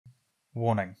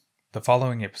Warning. The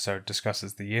following episode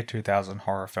discusses the year 2000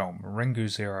 horror film Ringu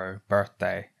Zero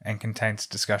Birthday and contains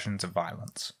discussions of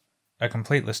violence. A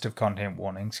complete list of content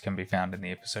warnings can be found in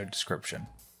the episode description.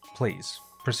 Please,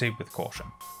 proceed with caution.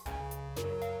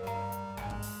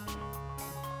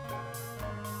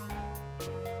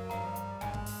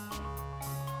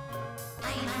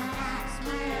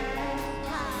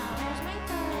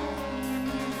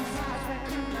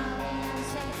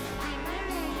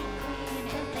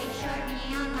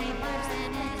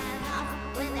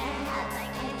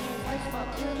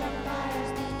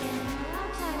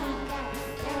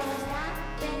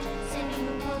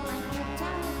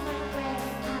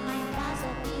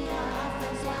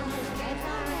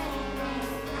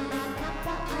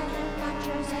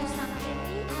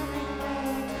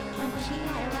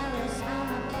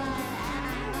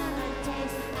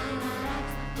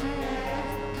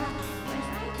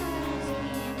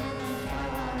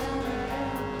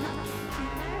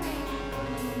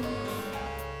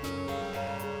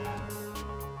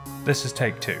 This is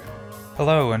Take 2.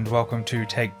 Hello and welcome to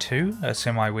Take 2, a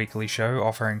semi-weekly show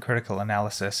offering critical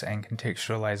analysis and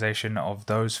contextualization of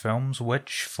those films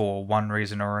which, for one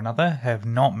reason or another, have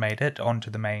not made it onto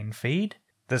the main feed.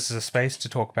 This is a space to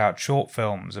talk about short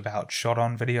films, about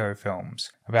shot-on-video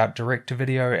films, about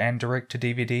direct-to-video and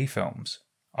direct-to-DVD films.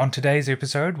 On today's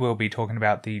episode, we'll be talking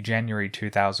about the January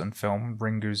 2000 film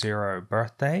Ringu Zero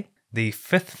Birthday, the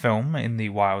fifth film in the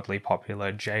wildly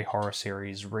popular J-horror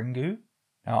series Ringu.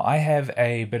 Now, I have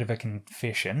a bit of a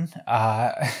confession.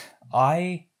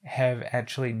 I have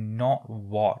actually not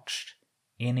watched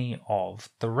any of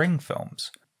the Ring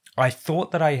films. I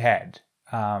thought that I had.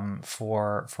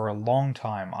 For a long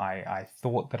time, I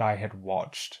thought that I had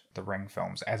watched the Ring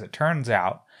films. As it turns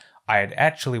out, I had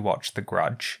actually watched The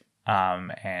Grudge,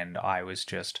 and I was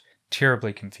just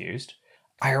terribly confused.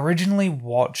 I originally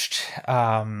watched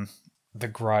The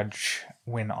Grudge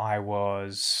when I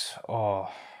was...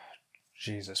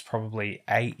 probably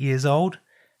 8 years old.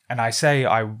 And I say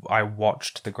I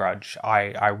watched The Grudge.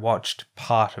 I watched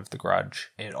part of The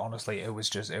Grudge. It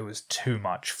was too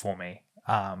much for me.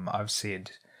 I've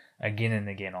said again and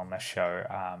again on this show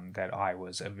that I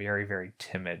was a very, very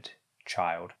timid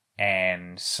child.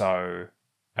 And so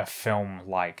a film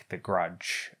like The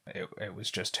Grudge, it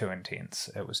was just too intense.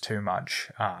 It was too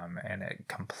much. And it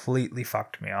completely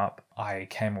fucked me up. I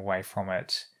came away from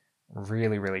it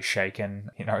really, really shaken,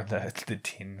 the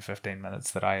 10-15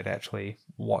 minutes that I had actually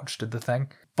watched the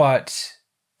thing. But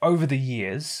over the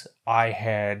years, I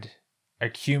had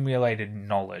accumulated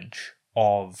knowledge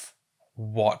of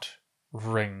what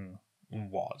Ring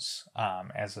was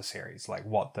as a series, like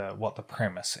what the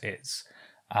premise is.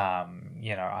 I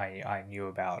knew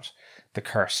about the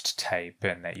cursed tape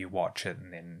and that you watch it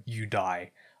and then you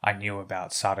die. I knew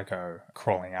about Sadako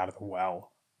crawling out of the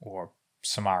well, or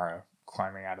Samara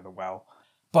climbing out of the well,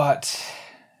 but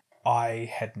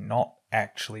I had not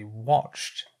actually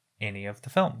watched any of the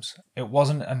films. It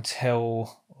wasn't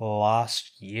until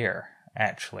last year,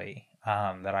 actually,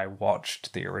 that I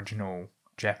watched the original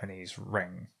Japanese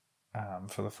Ring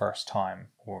for the first time,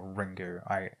 or Ringu.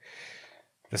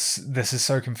 This is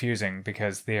so confusing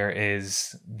because there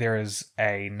is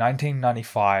a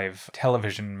 1995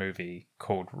 television movie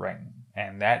called Ring,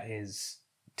 and that is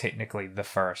technically the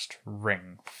first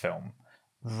Ring film.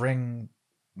 Ring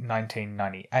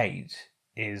 1998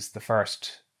 is the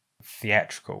first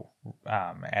theatrical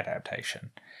adaptation,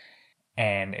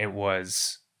 and it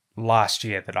was last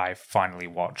year that I finally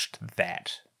watched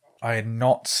that. I had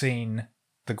not seen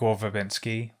the Gore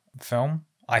Verbinski film.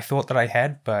 I thought that I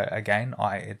had, but again,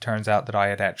 it turns out that I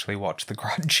had actually watched The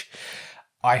Grudge.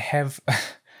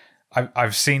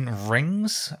 I've seen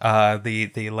Rings,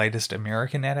 the latest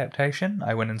American adaptation.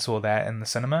 I went and saw that in the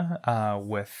cinema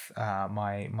with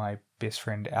my best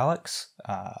friend Alex,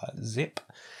 Zip,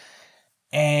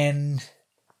 and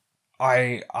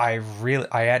I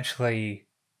actually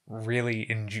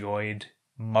really enjoyed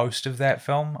most of that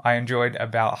film. I enjoyed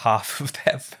about half of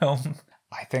that film.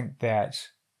 I think that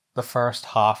the first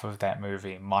half of that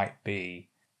movie might be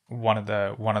one of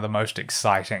the most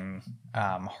exciting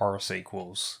horror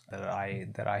sequels that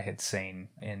I had seen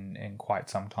in quite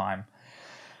some time,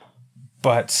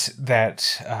 but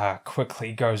that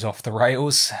quickly goes off the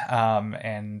rails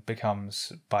and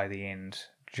becomes by the end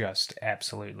just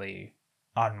absolutely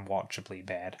unwatchably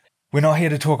bad. We're not here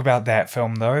to talk about that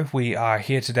film though. We are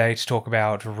here today to talk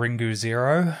about Ringu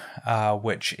Zero,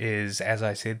 which is, as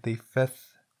I said, the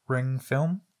fifth Ring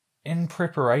film. In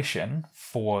preparation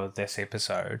for this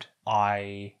episode,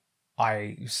 I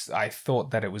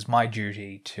thought that it was my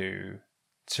duty to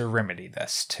remedy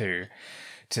this, to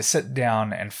sit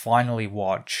down and finally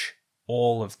watch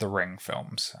all of the Ring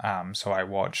films. So I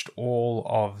watched all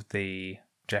of the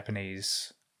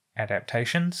Japanese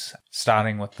adaptations,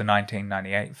 starting with the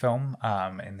 1998 film,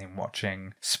 and then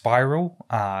watching Spiral,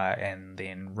 and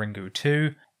then Ringu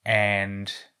 2,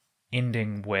 and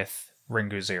ending with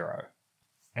Ringu 0.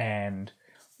 And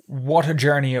what a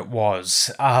journey it was.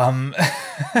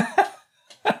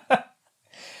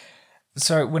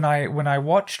 So when I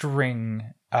watched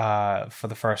Ring for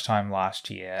the first time last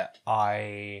year,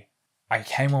 I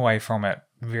came away from it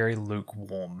very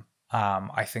lukewarm.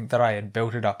 I think that I had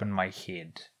built it up in my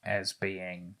head as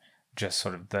being just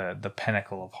sort of the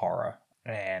pinnacle of horror,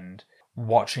 and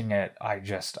watching it, I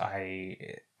just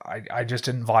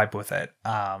didn't vibe with it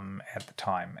at the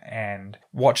time. And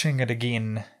watching it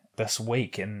again this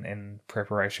week in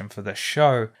preparation for this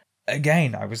show,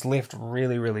 again, I was left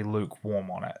really, really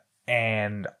lukewarm on it.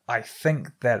 And I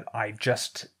think that I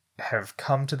just have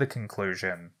come to the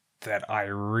conclusion that I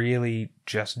really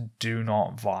just do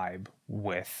not vibe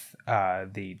with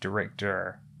the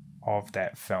director of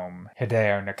that film,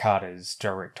 Hideo Nakata's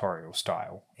directorial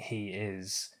style. He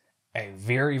is a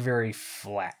very, very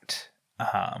flat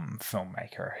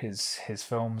filmmaker. His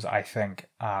films, I think,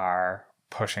 are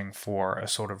pushing for a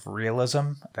sort of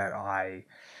realism that I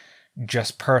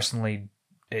just personally,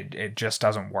 it just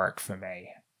doesn't work for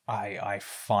me. I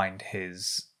find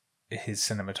his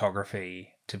cinematography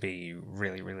to be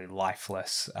really, really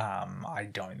lifeless. I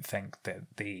don't think that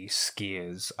the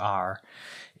scares are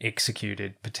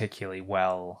executed particularly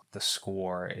well. The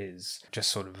score is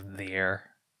just sort of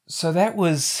there. So that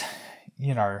was,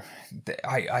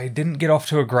 I didn't get off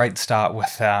to a great start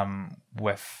with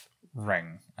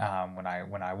Ring. When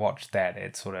I watched that,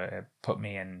 it put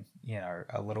me in,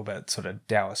 a little bit sort of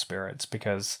dour spirits,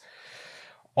 because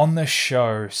on this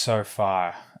show so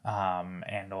far,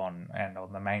 and on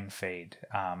the main feed,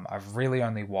 I've really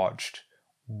only watched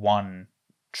one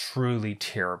truly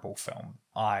terrible film.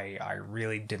 I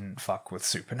really didn't fuck with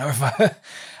Supernova.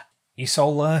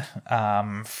 Isola,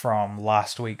 from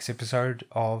last week's episode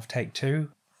of Take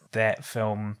Two, that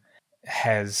film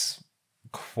has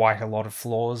quite a lot of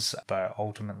flaws, but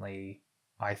ultimately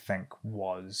I think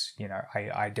was,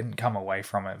 I didn't come away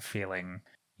from it feeling,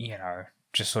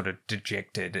 just sort of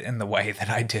dejected in the way that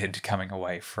I did coming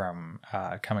away from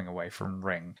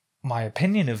Ring. My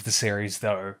opinion of the series,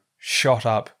 though, shot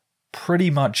up pretty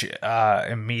much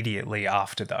immediately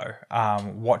after, though.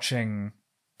 Watching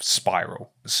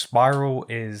Spiral. Spiral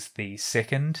is the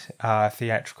second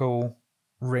theatrical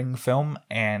Ring film,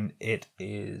 and it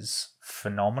is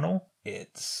phenomenal.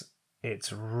 It's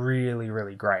really,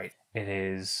 really great. It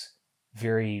is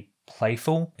very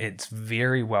playful. It's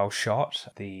very well shot.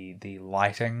 The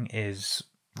lighting is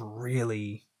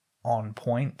really on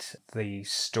point. The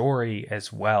story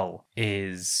as well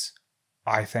is,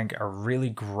 I think, a really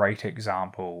great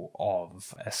example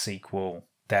of a sequel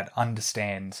that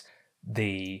understands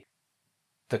the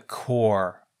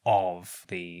core of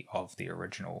the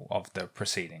original, of the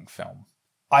preceding film.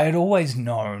 I had always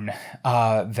known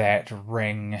that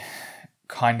Ring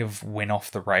kind of went off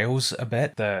the rails a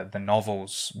bit. The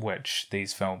novels which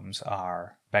these films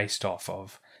are based off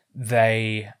of,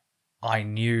 I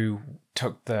knew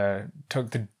took the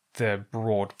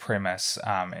broad premise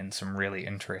in some really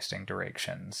interesting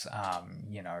directions.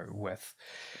 With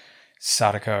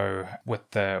Sadako,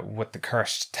 with the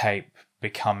cursed tape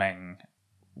becoming,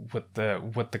 with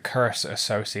the curse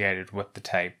associated with the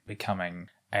tape becoming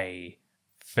a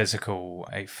physical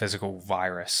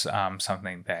virus,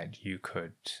 something that you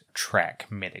could track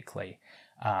medically,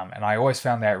 and I always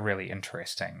found that really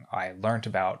interesting. I learned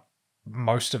about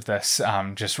most of this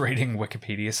just reading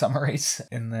Wikipedia summaries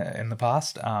in the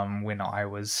past, when I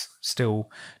was still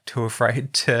too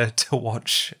afraid to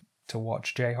watch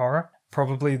J-horror.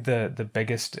 Probably the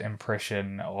biggest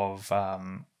impression of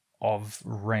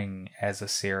Ring as a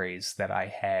series that I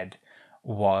had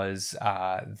was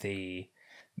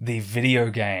the video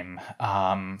game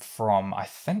from, I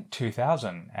think,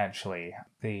 2000, actually.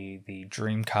 The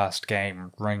Dreamcast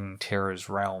game Ring Terror's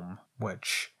Realm,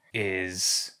 which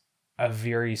is a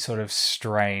very sort of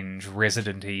strange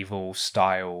Resident Evil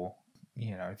style,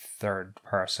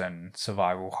 third-person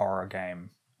survival horror game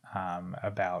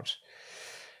about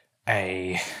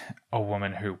a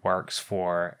woman who works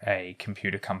for a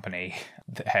computer company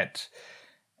that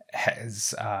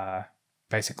has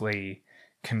basically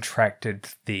contracted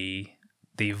the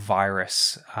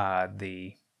virus,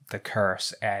 the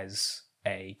curse, as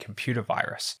a computer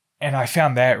virus. And I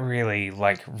found that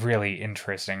really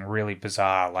interesting, really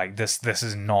bizarre. Like, this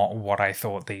is not what I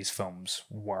thought these films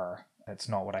were. It's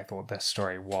not what I thought this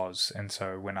story was. And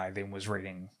so when I then was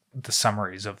reading the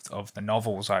summaries of the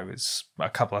novels, a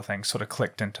couple of things sort of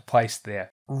clicked into place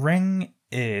there. Ring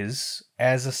is,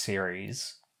 as a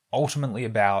series, ultimately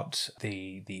about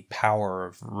the power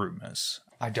of rumors.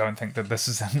 I don't think that this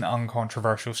is an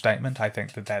uncontroversial statement. I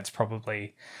think that that's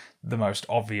probably the most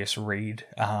obvious read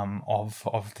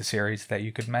of the series that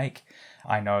you could make.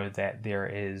 I know that there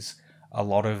is a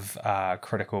lot of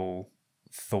critical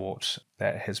thought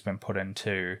that has been put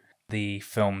into the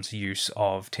film's use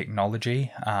of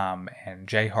technology and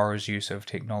J-horror's use of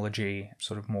technology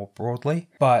sort of more broadly.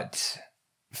 But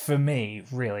for me,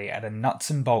 really, at a nuts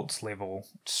and bolts level,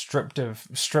 stripped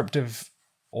of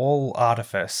all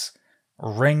artifice,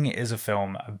 Ring is a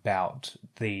film about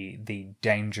the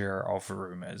danger of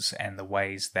rumors and the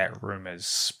ways that rumors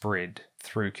spread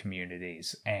through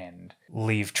communities and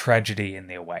leave tragedy in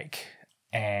their wake.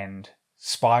 And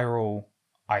Spiral,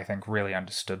 I think, really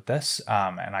understood this,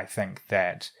 and I think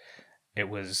that it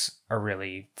was a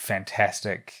really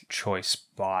fantastic choice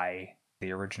by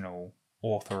the original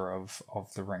author of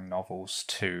the Ring novels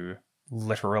to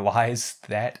literalize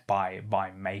that by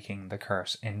making the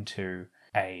curse into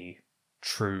a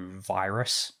true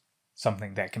virus,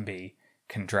 something that can be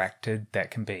contracted, that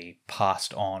can be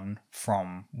passed on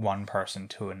from one person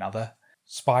to another.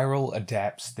 Spiral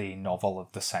adapts the novel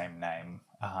of the same name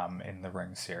in the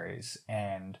Ring series,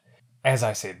 and as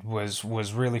I said, was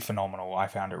really phenomenal. I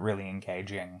found it really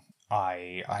engaging.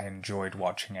 I enjoyed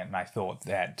watching it, and I thought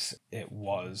that it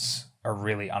was a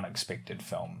really unexpected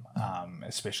film,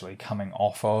 especially coming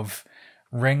off of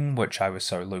Ring, which I was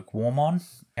so lukewarm on,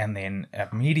 and then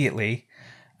immediately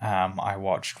I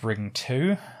watched Ring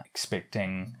 2,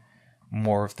 expecting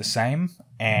more of the same,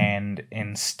 and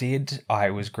instead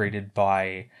I was greeted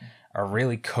by a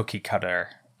really cookie cutter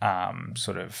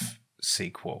sort of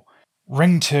sequel.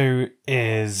 Ring 2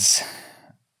 is,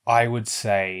 I would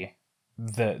say,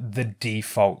 the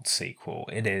default sequel.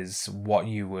 It is what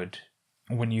you would,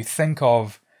 when you think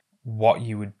of what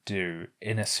you would do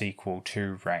in a sequel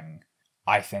to Ring,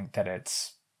 I think that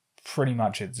it's pretty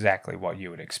much exactly what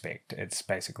you would expect. It's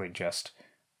basically just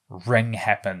Ring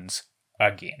happens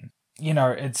again. You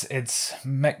know,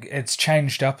 it's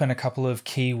changed up in a couple of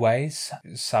key ways.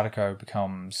 Sadako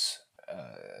becomes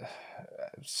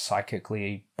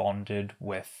psychically bonded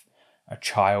with a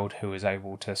child who is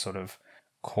able to sort of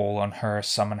call on her,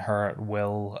 summon her at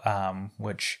will,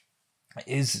 which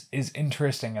is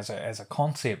interesting as a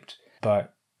concept,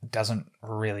 but doesn't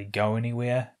really go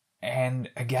anywhere. And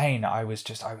again, I was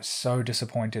so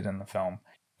disappointed in the film.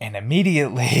 And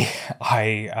immediately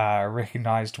I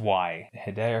recognized why.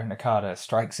 Hideo Nakata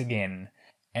strikes again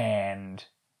and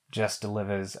just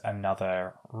delivers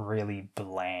another really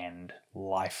bland,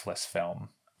 lifeless film.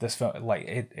 This film, like,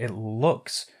 it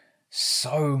looks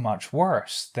so much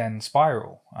worse than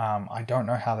Spiral. I don't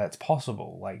know how that's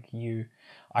possible.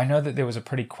 I know that there was a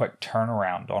pretty quick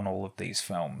turnaround on all of these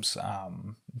films.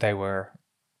 They were,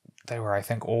 I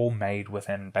think, all made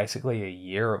within basically a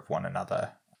year of one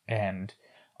another. And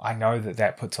I know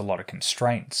that puts a lot of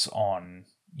constraints on,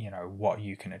 what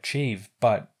you can achieve,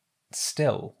 but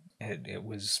still, it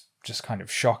was just kind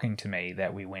of shocking to me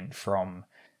that we went from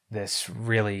this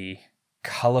really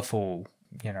colourful,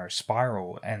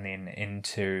 Spiral, and then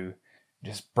into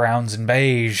just browns and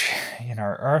beige,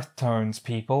 earth tones,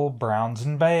 people, browns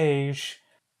and beige.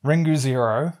 Ringu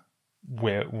Zero,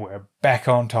 we're back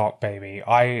on top, baby.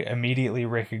 I immediately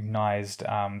recognized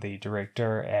the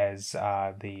director as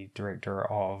the director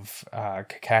of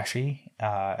Kakashi,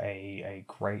 a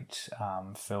great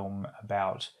film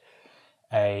about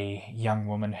a young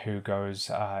woman who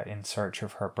goes in search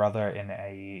of her brother in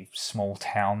a small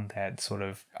town that sort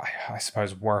of, I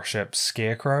suppose, worships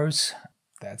scarecrows.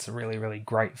 That's a really, really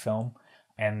great film.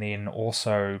 And then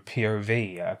also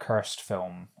POV, a cursed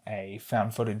film, a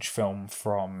found footage film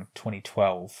from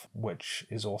 2012, which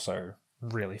is also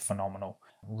really phenomenal.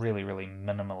 Really, really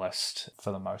minimalist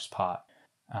for the most part.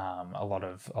 A lot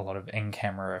of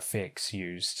in-camera effects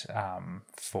used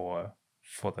for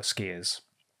the scares,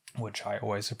 which I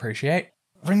always appreciate.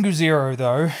 Ringu Zero,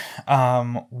 though,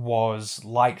 was,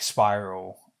 like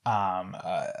Spiral,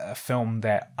 a film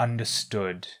that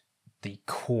understood the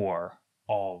core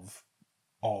of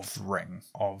Ring,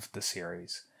 of the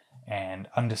series, and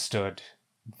understood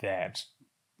that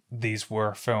these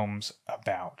were films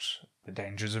about the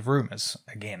dangers of rumors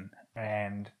again.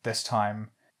 And this time,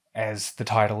 as the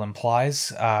title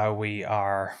implies, we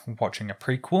are watching a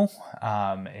prequel.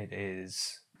 It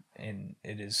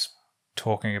is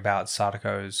talking about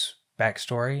Sadako's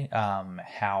backstory,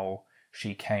 how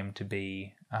she came to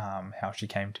be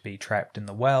trapped in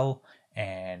the well,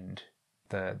 and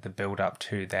the build up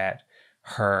to that,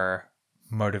 her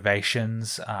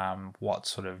motivations, what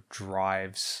sort of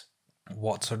drives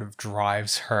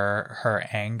her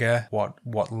anger,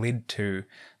 what led to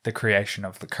the creation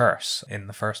of the curse in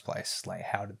the first place. Like,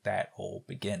 how did that all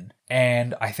begin?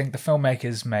 And I think the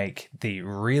filmmakers make the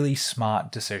really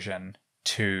smart decision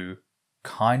to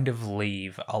kind of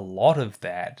leave a lot of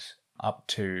that up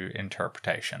to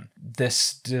interpretation.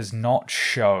 This does not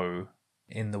show,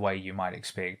 in the way you might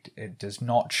expect, it does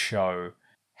not show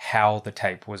how the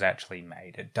tape was actually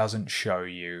made. It doesn't show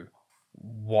you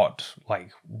what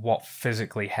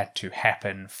physically had to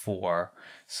happen for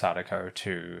Sadako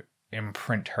to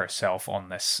imprint herself on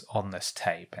this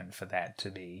tape, and for that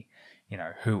to be,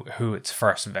 who its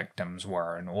first victims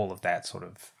were and all of that sort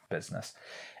of business.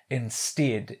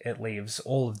 Instead, it leaves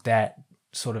all of that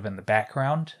sort of in the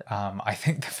background. I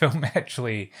think the film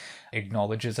actually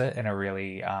acknowledges it in a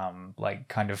really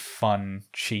kind of fun,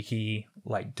 cheeky,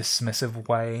 dismissive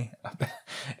way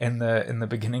in the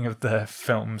beginning of the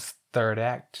film's third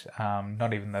act.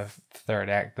 Not even the third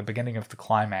act, the beginning of the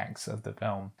climax of the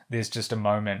film. There's just a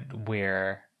moment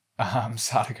where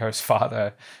Sadako's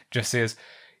father just says,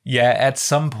 yeah, at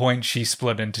some point she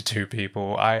split into two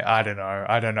people. I don't know.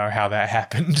 I don't know how that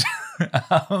happened.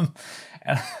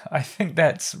 And I think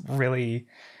that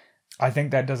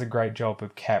does a great job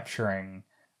of capturing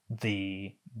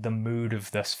the mood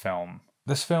of this film.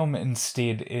 This film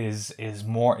instead is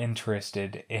more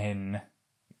interested in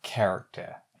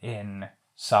character, in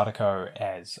Sadako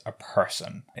as a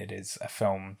person. It is a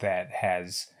film that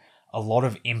has a lot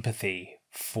of empathy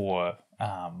for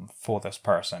this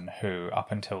person who,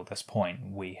 up until this point,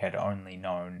 we had only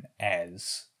known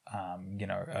as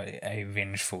a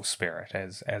vengeful spirit,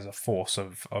 as a force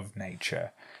of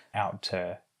nature out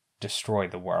to destroy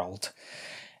the world.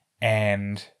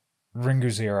 And Ringu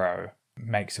Zero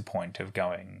makes a point of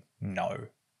going, no,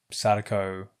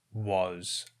 Sadako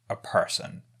was a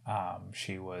person.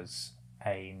 She was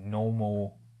a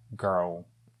normal girl,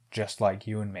 just like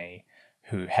you and me,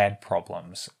 who had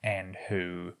problems and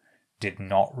who did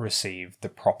not receive the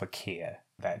proper care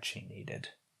that she needed.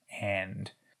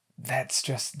 And that's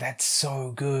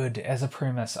so good as a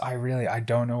premise. I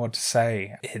don't know what to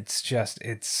say.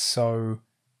 It's so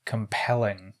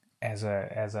compelling as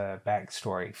a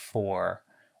backstory for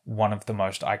one of the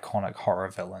most iconic horror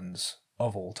villains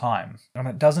of all time. And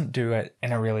it doesn't do it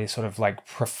in a really sort of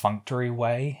perfunctory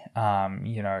way.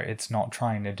 It's not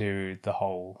trying to do the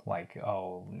whole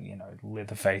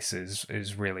Leatherface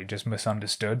is really just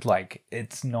misunderstood.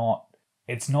 It's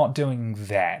not doing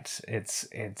that.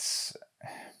 It's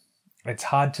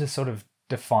hard to sort of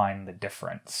define the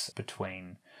difference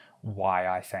between why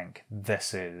I think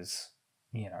this is,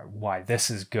 why this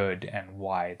is good and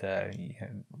why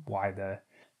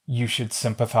you should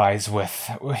sympathize with,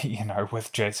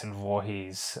 with Jason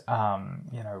Voorhees,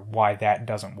 why that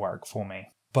doesn't work for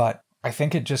me. But I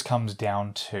think it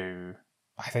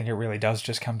really does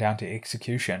just come down to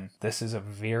execution. This is a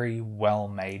very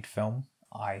well-made film.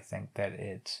 I think that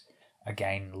it,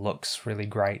 again, looks really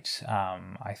great.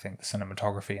 I think the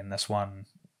cinematography in this one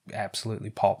absolutely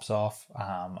pops off.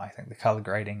 I think the color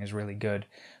grading is really good.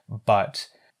 But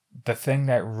the thing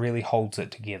that really holds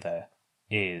it together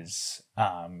is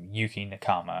Yuki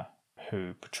Nakama,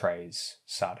 who portrays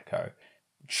Sadako.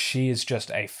 She is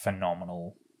just a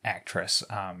phenomenal actress.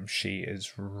 She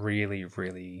is really,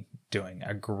 really doing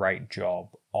a great job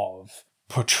of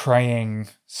portraying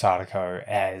Sadako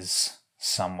as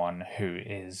someone who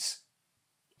is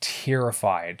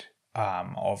terrified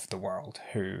of the world,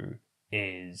 who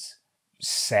is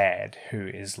sad, who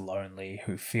is lonely,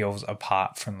 who feels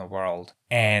apart from the world,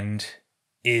 and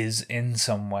is in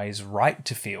some ways right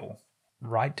to feel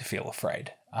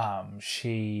afraid.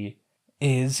 She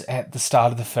is, at the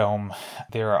start of the film,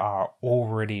 there are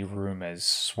already rumors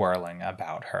swirling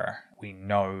about her. We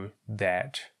know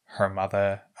that her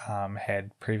mother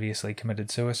had previously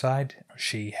committed suicide.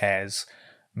 She has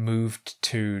moved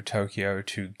to Tokyo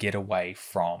to get away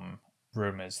from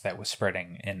rumors that were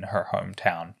spreading in her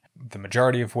hometown, the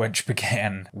majority of which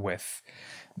began with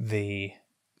the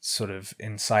sort of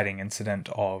inciting incident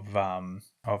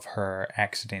of her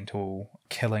accidental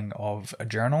killing of a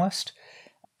journalist,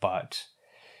 but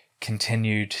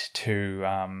continued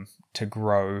to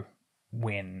grow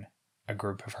when a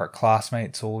group of her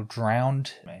classmates all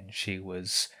drowned, and she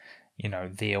was,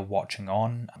 there watching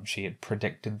on. She had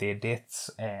predicted their deaths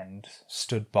and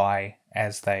stood by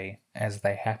as they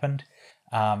happened.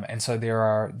 And so there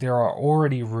are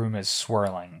already rumors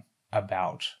swirling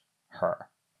about her.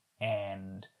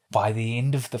 And by the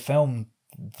end of the film,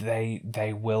 they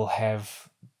will have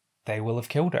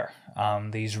killed her.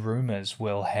 These rumors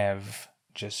will have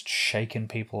just shaken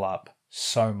people up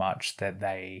so much that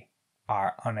they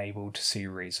are unable to see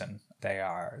reason. They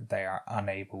are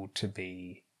unable to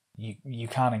be. You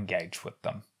can't engage with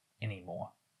them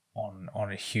anymore on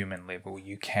a human level.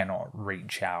 You cannot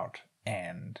reach out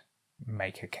and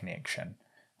make a connection,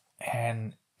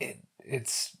 and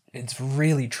it's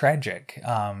really tragic.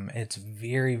 It's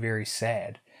very, very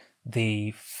sad.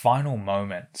 The final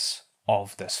moments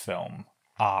of this film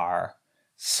are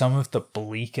some of the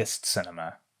bleakest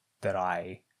cinema that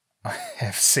I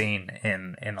have seen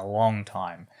in a long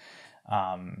time.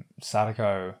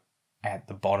 Sadako at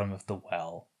the bottom of the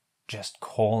well, just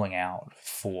calling out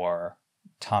for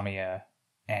Tamiya,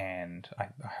 and I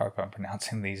hope I'm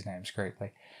pronouncing these names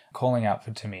correctly, calling out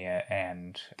for Tamiya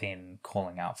and then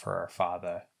calling out for her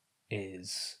father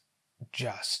is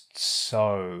just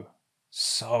so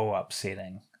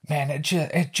upsetting. Man, it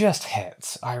just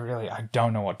hits. I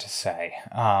don't know what to say.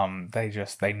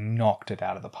 They knocked it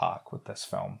out of the park with this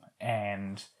film,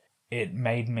 and it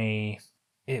made me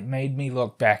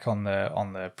look back on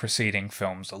the preceding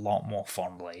films a lot more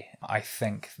fondly. I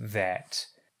think that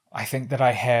I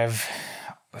have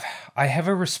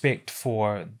a respect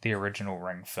for the original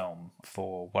Ring film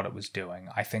for what it was doing.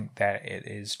 I think that it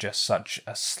is just such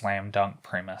a slam dunk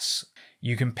premise.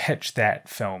 You can pitch that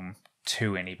film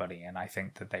to anybody, and I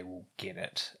think that they will get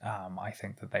it. I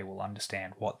think that they will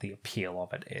understand what the appeal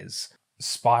of it is.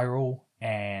 Spiral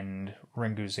and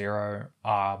Ringu Zero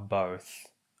are both,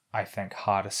 I think,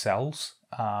 harder sells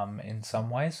in some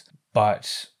ways,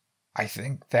 but I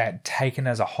think that taken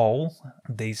as a whole,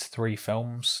 these three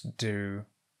films do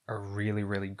a really,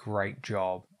 really great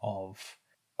job of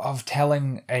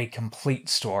telling a complete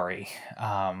story,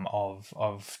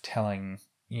 of telling,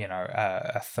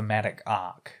 a thematic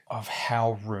arc of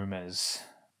how rumors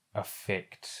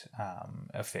affect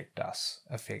us,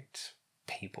 affect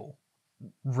people.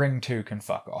 Ring 2 can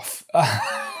fuck off.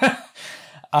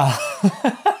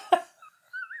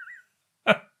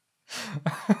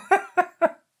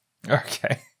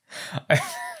 Okay.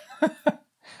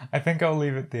 I think I'll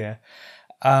leave it there.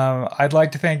 I'd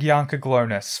like to thank Janka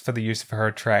Glonis for the use of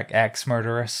her track Axe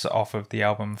Murderess off of the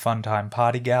album Funtime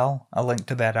Party Gal. A link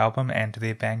to that album and to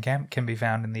their Bandcamp can be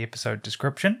found in the episode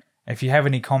description. If you have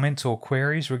any comments or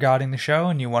queries regarding the show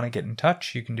and you want to get in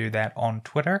touch, you can do that on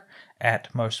Twitter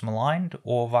at Most Maligned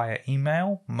or via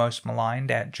email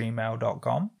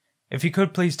mostmaligned@gmail.com. If you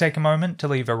could please take a moment to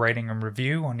leave a rating and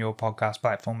review on your podcast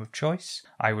platform of choice,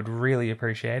 I would really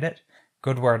appreciate it.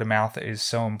 Good word of mouth is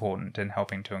so important in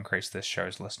helping to increase this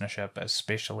show's listenership,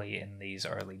 especially in these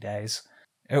early days.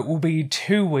 It will be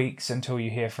 2 weeks until you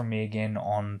hear from me again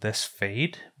on this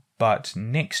feed, but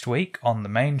next week on the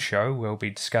main show we'll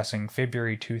be discussing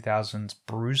February 2000's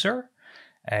Bruiser,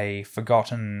 a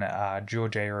forgotten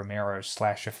George A. Romero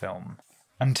slasher film.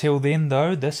 Until then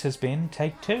though, this has been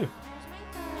Take 2.